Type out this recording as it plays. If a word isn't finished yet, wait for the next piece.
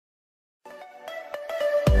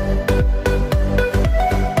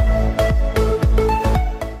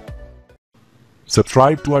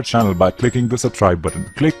Subscribe to our channel by clicking the subscribe button.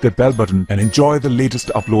 Click the bell button and enjoy the latest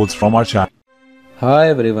uploads from our channel. Hi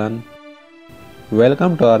everyone,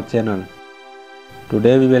 welcome to our channel.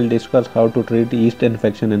 Today we will discuss how to treat yeast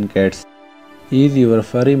infection in cats. Is your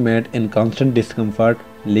furry mat in constant discomfort,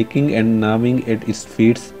 licking and gnawing at its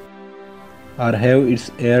feet? Or have its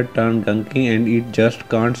hair turned gunky and it just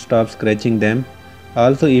can't stop scratching them?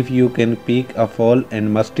 Also, if you can pick a foul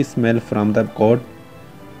and musty smell from the coat,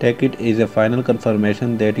 take it as a final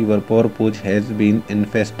confirmation that your poor pooch has been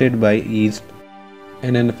infested by yeast,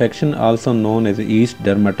 an infection also known as yeast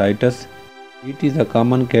dermatitis. It is a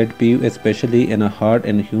common cat peeve, especially in a hot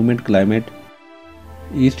and humid climate.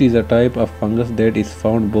 Yeast is a type of fungus that is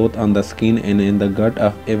found both on the skin and in the gut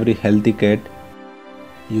of every healthy cat.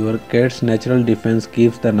 Your cat's natural defense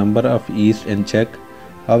keeps the number of yeast in check.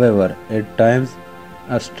 However, at times,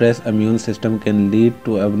 a stressed immune system can lead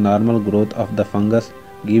to abnormal growth of the fungus,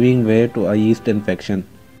 giving way to a yeast infection.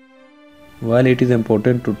 While it is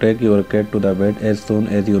important to take your cat to the vet as soon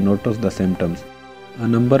as you notice the symptoms, a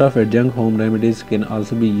number of adjunct home remedies can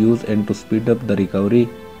also be used and to speed up the recovery.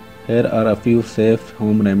 Here are a few safe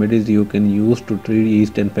home remedies you can use to treat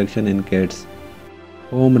yeast infection in cats.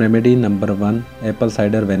 Home remedy number 1, apple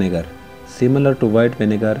cider vinegar. Similar to white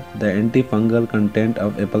vinegar, the antifungal content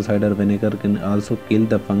of apple cider vinegar can also kill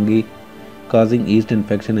the fungi causing yeast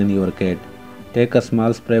infection in your cat. Take a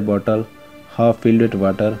small spray bottle, half filled with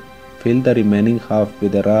water. Fill the remaining half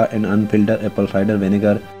with raw and unfiltered apple cider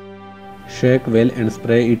vinegar. Shake well and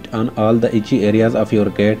spray it on all the itchy areas of your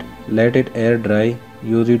cat. Let it air dry.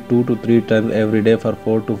 Use it 2 to 3 times every day for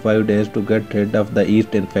 4 to 5 days to get rid of the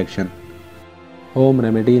yeast infection. Home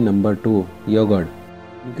remedy number 2, yogurt.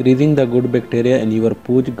 Increasing the good bacteria in your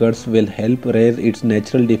pooch guts will help raise its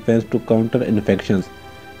natural defense to counter infections.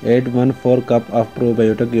 Add 1/4 cup of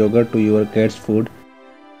probiotic yogurt to your cat's food.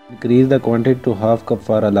 Increase the quantity to half cup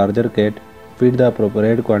for a larger cat. Feed the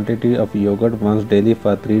appropriate quantity of yogurt once daily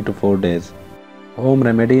for 3 to 4 days. Home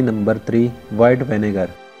remedy number 3, white vinegar.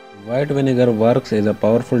 White vinegar works as a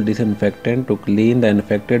powerful disinfectant to clean the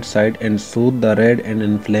infected site and soothe the red and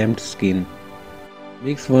inflamed skin.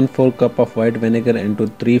 Mix 1/4 cup of white vinegar into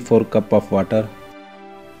 3/4 cup of water.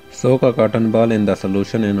 Soak a cotton ball in the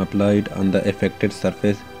solution and apply it on the affected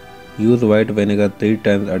surface. Use white vinegar 3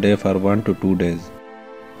 times a day for 1 to 2 days.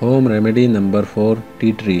 Home remedy number 4,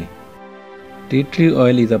 tea tree. Tea tree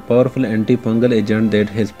oil is a powerful antifungal agent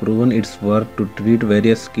that has proven its worth to treat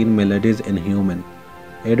various skin maladies in humans.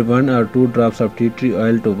 Add 1 or 2 drops of tea tree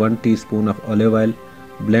oil to 1 teaspoon of olive oil.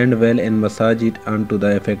 Blend well and massage it onto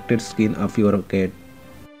the affected skin of your cat.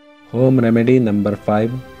 Home remedy number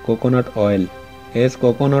 5, coconut oil. As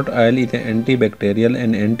coconut oil is antibacterial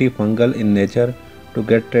and antifungal in nature to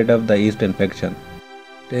get rid of the yeast infection.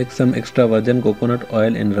 Take some extra virgin coconut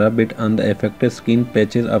oil and rub it on the affected skin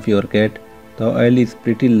patches of your cat. The oil is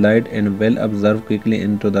pretty light and will absorb quickly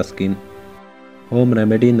into the skin. Home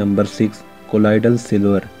remedy number 6, colloidal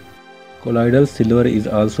silver. Colloidal silver is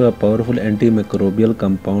also a powerful antimicrobial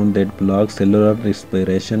compound that blocks cellular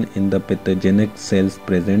respiration in the pathogenic cells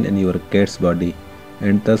present in your cat's body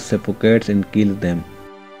and thus suffocates and kills them.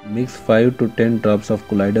 Mix 5 to 10 drops of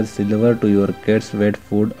colloidal silver to your cat's wet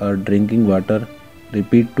food or drinking water.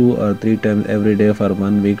 Repeat 2 or 3 times every day for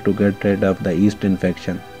 1 week to get rid of the yeast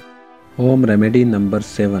infection. Home remedy number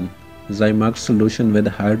 7, Zymox solution with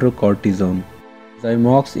hydrocortisone.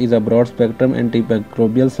 Zymox is a broad-spectrum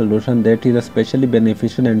antimicrobial solution that is especially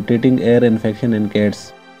beneficial in treating ear infection in cats.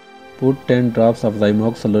 Put 10 drops of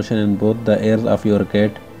Zymox solution in both the ears of your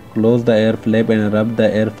cat. Close the air flap and rub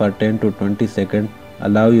the air for 10 to 20 seconds.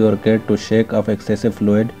 Allow your cat to shake off excessive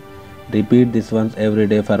fluid. Repeat this once every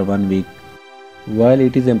day for 1 week. While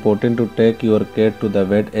it is important to take your cat to the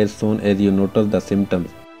vet as soon as you notice the symptoms,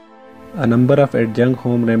 a number of adjunct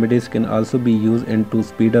home remedies can also be used and to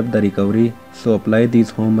speed up the recovery, so apply these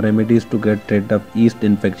home remedies to get rid of yeast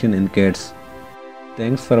infection in cats.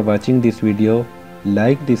 Thanks for watching this video.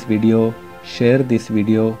 Like this video, share this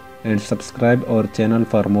video and subscribe our channel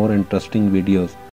for more interesting videos.